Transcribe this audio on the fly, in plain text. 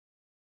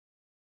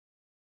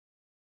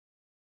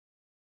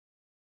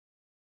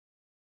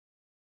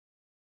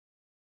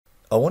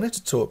I wanted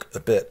to talk a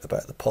bit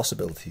about the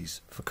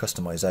possibilities for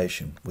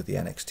customization with the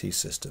NXT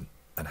system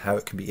and how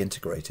it can be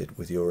integrated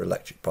with your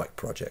electric bike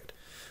project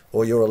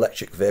or your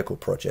electric vehicle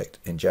project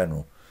in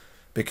general,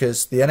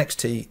 because the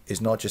NXT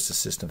is not just a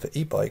system for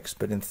e-bikes,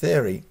 but in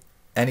theory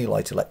any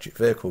light electric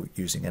vehicle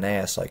using an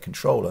ASI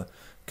controller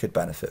could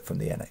benefit from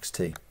the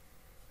NXT.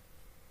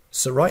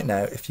 So right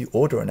now, if you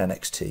order an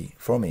NXT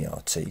from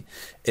ERT,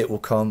 it will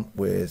come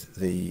with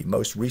the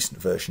most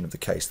recent version of the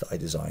case that I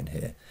designed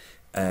here,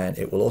 and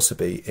it will also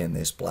be in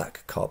this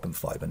black carbon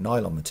fiber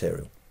nylon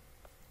material.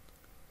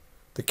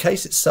 The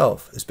case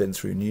itself has been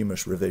through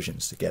numerous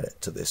revisions to get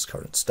it to this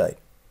current state.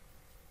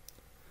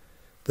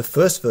 The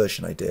first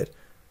version I did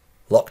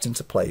locked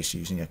into place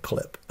using a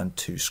clip and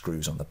 2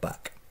 screws on the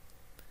back.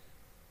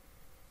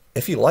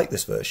 If you like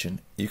this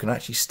version, you can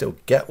actually still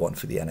get one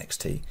for the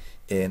NXT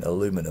in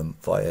aluminum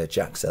via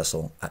Jack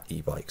Cecil at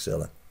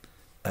eBikezilla,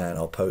 and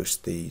I'll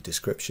post the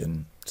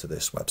description to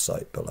this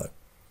website below.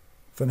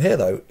 From here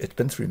though, it's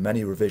been through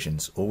many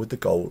revisions, all with the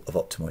goal of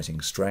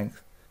optimizing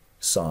strength,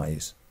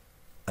 size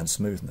and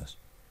smoothness.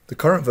 The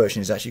current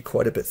version is actually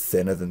quite a bit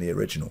thinner than the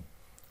original,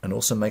 and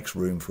also makes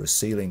room for a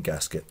sealing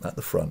gasket at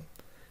the front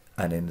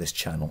and in this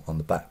channel on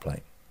the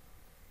backplate.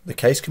 The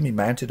case can be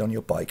mounted on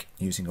your bike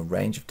using a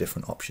range of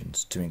different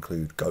options to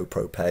include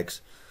GoPro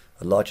pegs,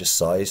 a larger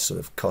size sort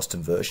of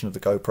custom version of the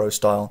GoPro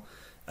style,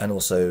 and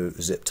also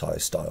zip tie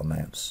style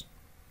mounts.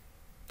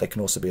 They can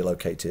also be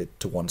located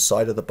to one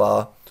side of the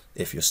bar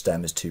if your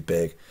stem is too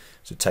big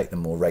to take the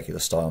more regular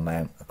style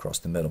mount across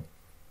the middle.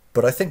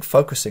 But I think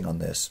focusing on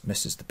this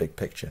misses the big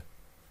picture.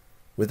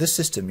 With this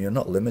system, you're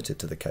not limited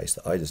to the case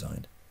that I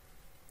designed.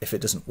 If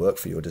it doesn't work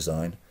for your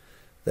design,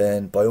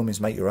 then by all means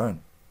make your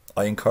own.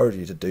 I encourage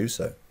you to do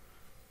so.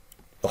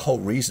 The whole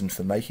reason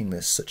for making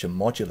this such a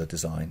modular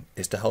design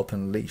is to help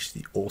unleash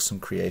the awesome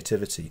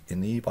creativity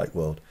in the e-bike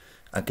world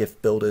and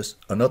give builders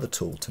another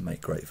tool to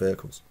make great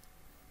vehicles.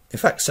 In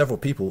fact, several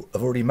people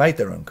have already made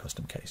their own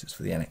custom cases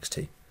for the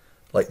NXT,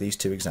 like these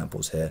 2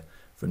 examples here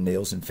from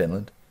Niels in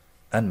Finland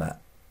and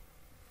Matt.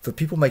 For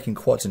people making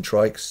quads and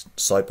trikes,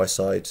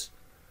 side-by-sides,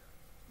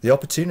 the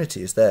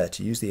opportunity is there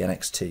to use the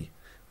NXT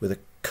with a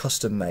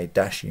custom-made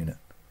dash unit.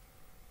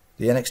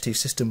 The NXT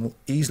system will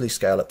easily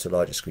scale up to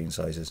larger screen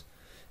sizes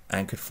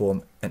and could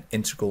form an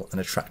integral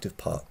and attractive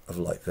part of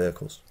light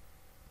vehicles.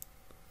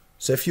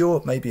 So if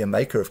you're maybe a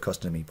maker of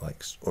custom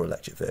e-bikes or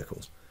electric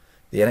vehicles,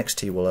 the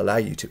NXT will allow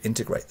you to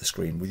integrate the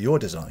screen with your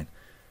design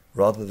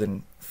rather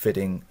than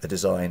fitting a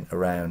design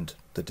around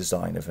the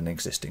design of an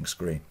existing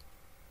screen.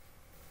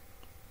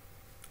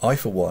 I,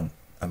 for one,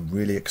 am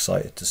really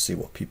excited to see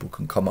what people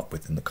can come up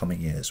with in the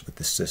coming years with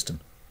this system.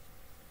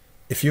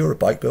 If you're a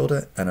bike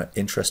builder and are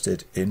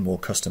interested in more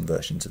custom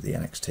versions of the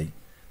NXT,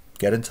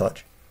 get in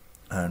touch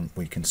and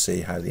we can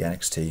see how the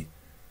NXT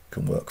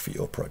can work for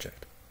your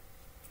project.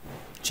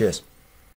 Cheers.